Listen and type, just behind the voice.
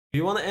If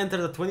you want to enter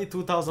the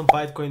 22,000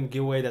 Bitcoin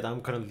giveaway that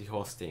I'm currently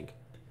hosting,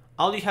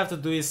 all you have to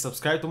do is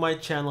subscribe to my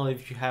channel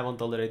if you haven't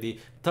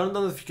already, turn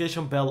the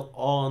notification bell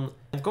on,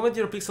 and comment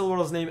your Pixel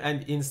World's name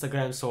and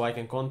Instagram so I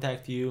can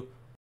contact you.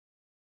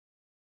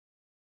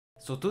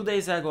 So 2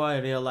 days ago I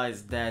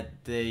realized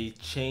that they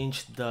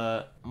changed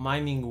the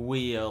mining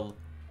wheel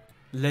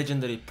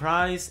legendary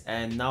prize,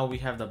 and now we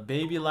have the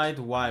Baby Light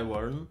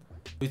Wyvern.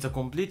 It's a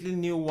completely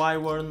new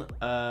Wyvern.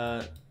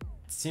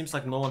 Seems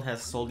like no one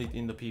has sold it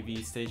in the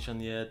PvE station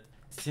yet.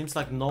 Seems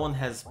like no one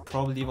has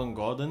probably even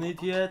gotten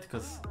it yet,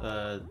 because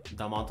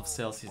the amount of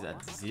sales is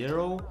at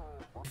 0.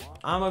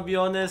 I'ma be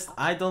honest,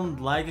 I don't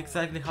like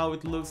exactly how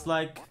it looks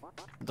like.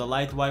 The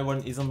Light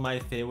Wyvern isn't my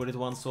favorite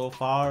one so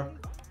far.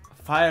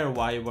 Fire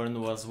Wyvern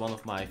was one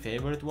of my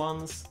favorite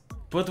ones.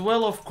 But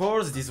well, of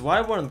course, this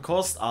Wyvern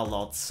costs a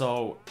lot,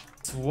 so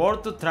it's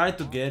worth to try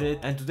to get it.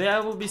 And today I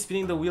will be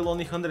spinning the wheel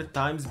only 100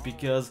 times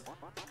because,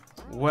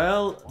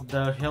 well,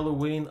 the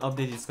Halloween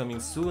update is coming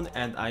soon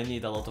and I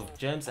need a lot of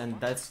gems, and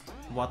that's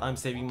what I'm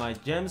saving my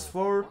gems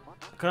for.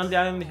 Currently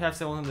I only have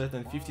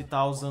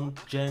 750,000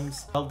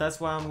 gems. Well, that's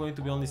why I'm going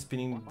to be only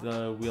spinning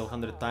the wheel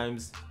 100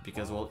 times,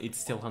 because, well,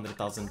 it's still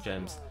 100,000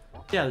 gems.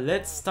 Yeah,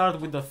 let's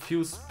start with a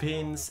few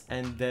spins,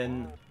 and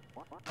then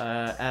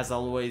as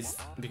always,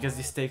 because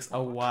this takes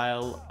a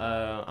while,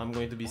 I'm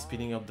going to be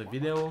speeding up the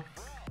video.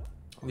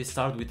 We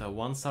start with a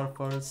 1-star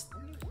first.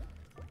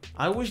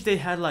 I wish they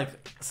had like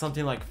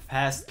something like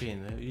fast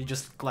spin. You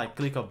just like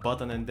click a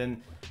button and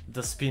then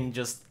the spin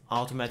just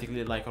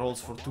automatically like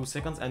rolls for 2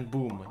 seconds and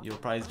boom, your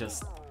prize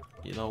just,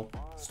 you know,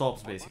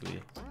 stops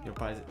basically. Your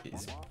prize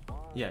is,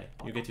 yeah,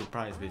 you get your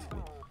prize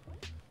basically.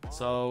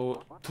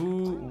 So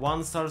 2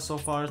 1-stars so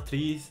far,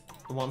 3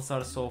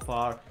 1-stars so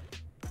far.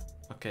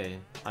 Okay,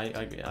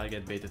 I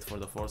get baited for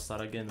the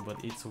 4-star again,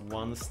 but it's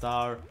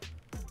 1-star.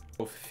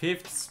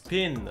 5th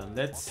spin,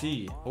 let's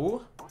see.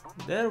 Oh,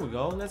 there we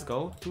go, let's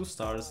go. 2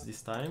 stars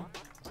this time,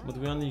 but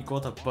we only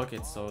got a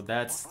bucket, so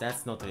that's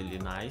not really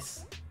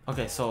nice.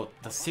 Okay, so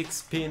the 6th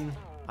spin,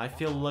 I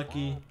feel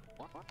lucky.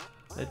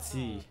 Let's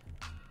see,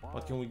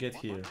 what can we get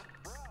here?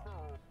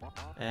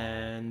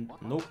 And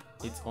nope,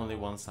 it's only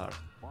 1-star.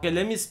 Okay,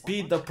 let me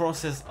speed the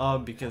process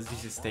up because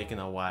this is taking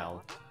a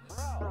while.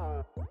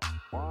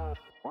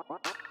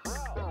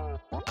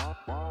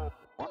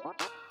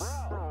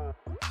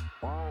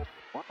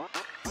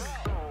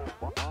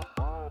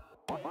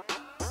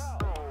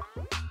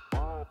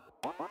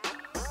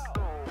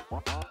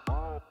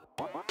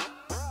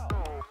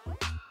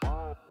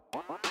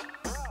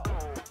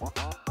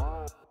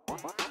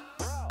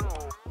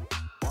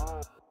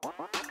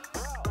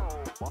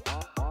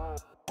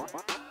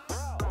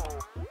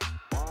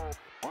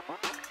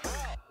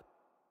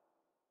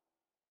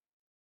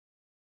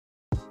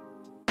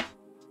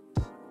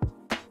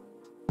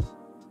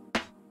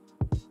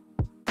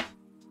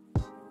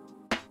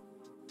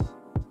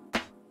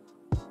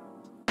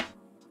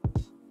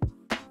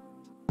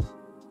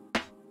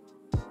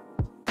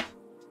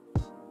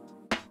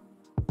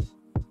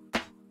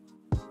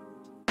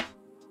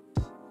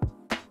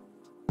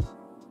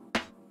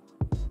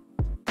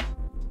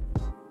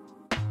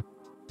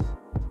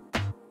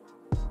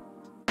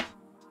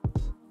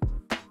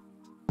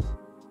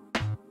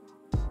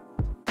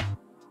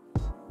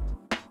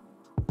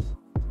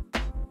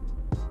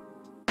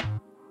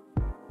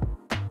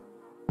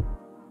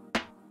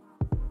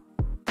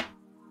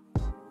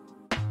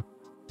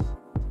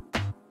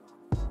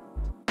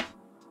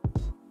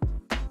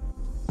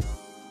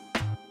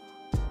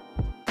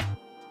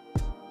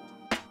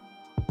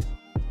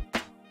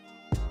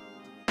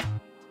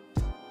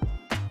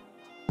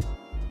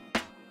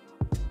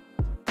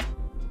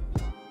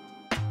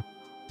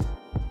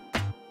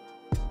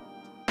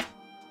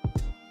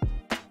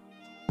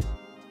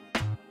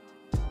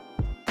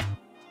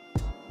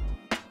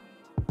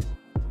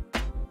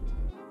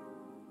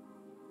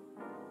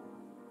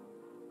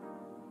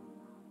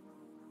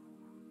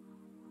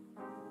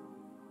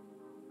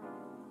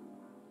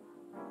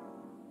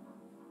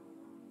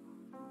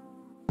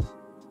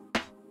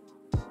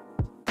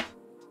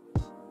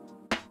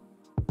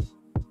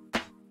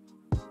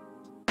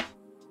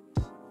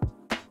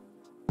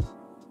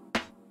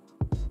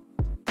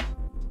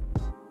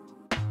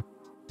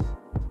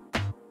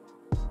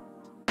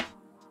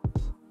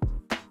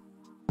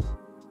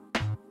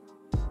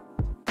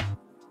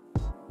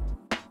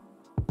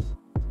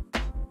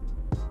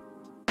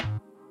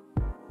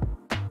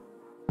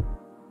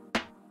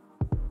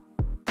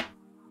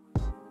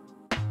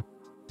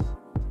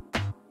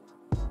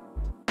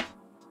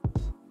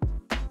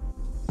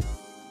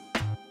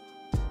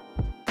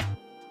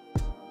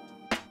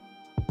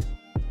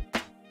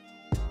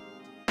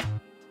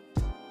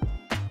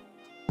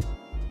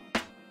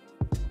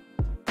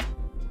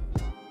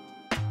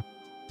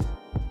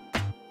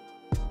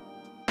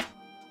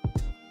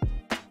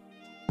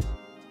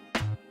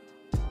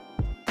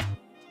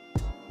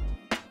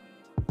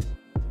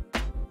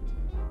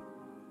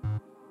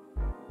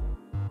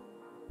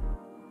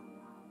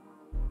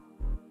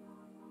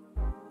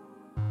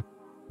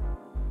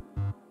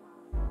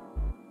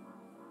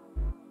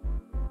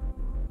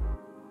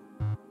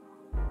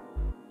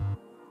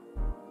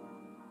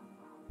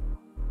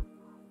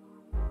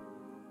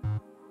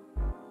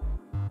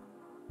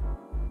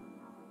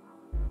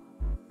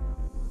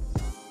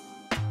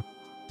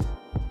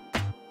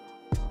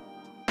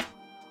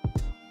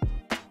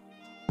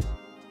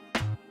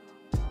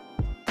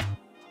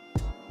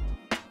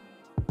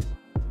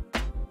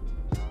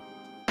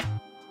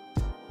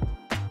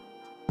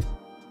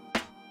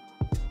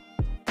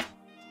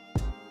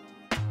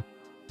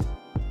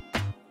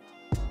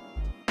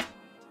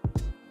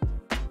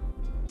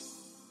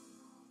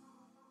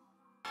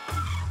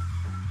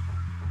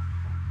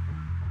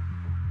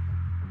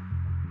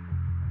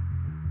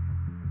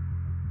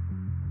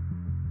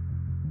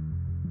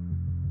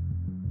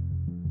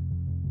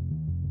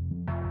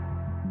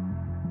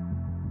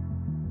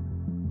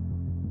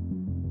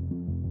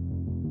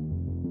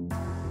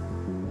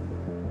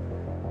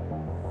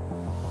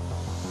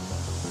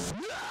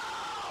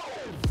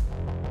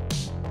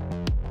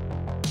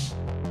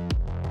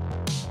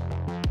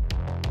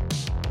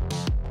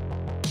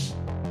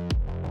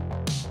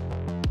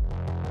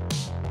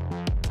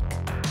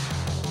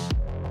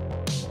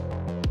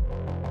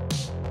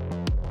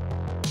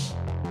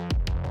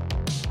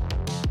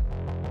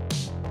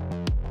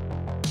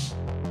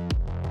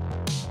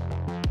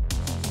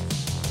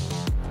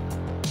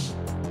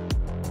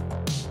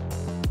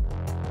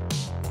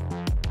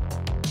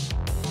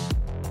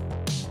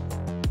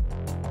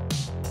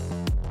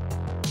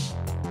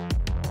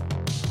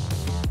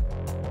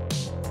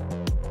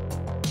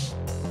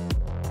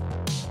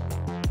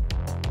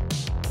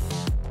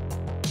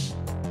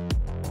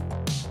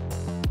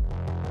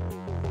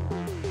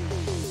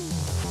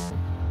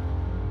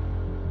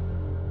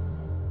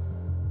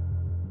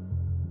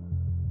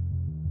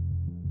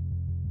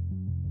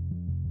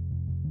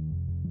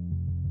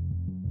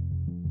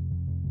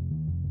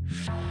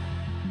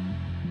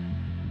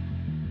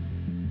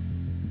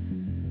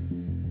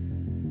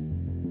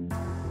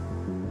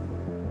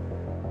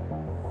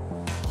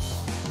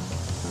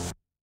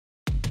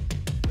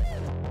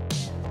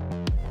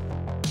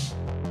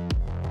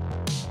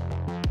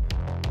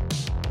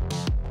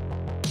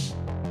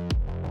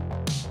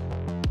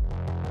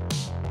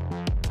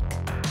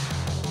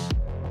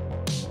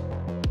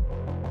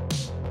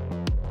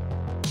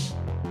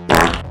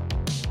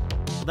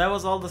 That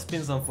was all the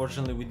spins.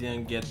 Unfortunately we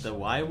didn't get the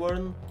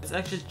Wyvern. Let's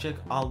actually check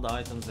all the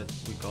items that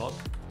we got.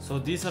 So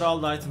these are all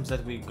the items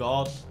that we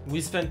got. We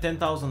spent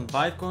 10,000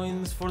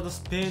 Bitcoins for the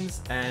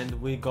spins, and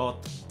we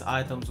got the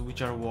items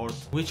which are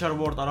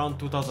worth around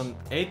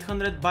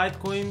 2,800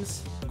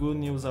 Bitcoins. The good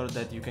news are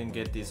that you can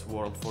get this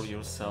world for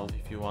yourself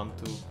if you want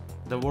to.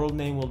 The world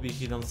name will be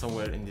hidden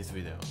somewhere in this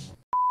video.